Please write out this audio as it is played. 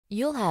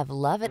You'll have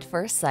love at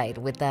first sight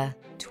with the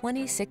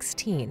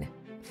 2016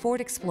 Ford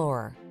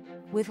Explorer.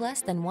 With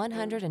less than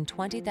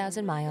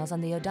 120,000 miles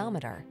on the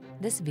odometer,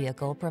 this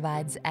vehicle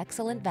provides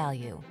excellent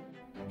value.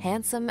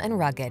 Handsome and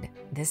rugged,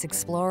 this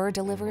Explorer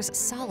delivers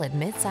solid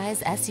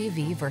midsize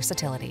SUV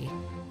versatility.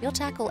 You'll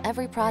tackle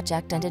every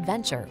project and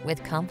adventure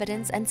with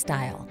confidence and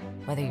style,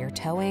 whether you're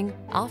towing,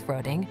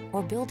 off-roading,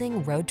 or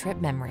building road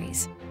trip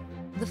memories.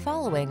 The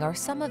following are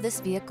some of this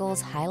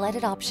vehicle's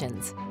highlighted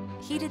options: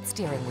 heated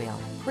steering wheel,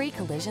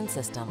 pre-collision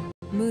system,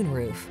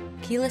 moonroof,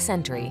 keyless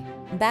entry,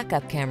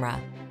 backup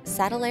camera,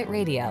 satellite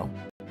radio,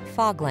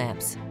 fog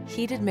lamps,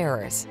 heated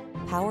mirrors,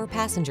 power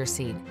passenger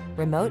seat,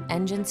 remote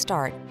engine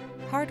start.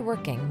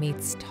 Hardworking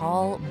meets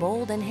tall,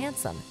 bold, and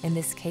handsome in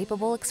this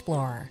capable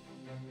Explorer.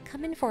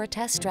 Come in for a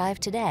test drive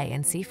today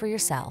and see for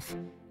yourself.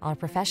 Our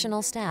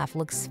professional staff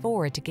looks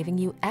forward to giving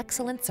you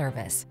excellent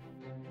service.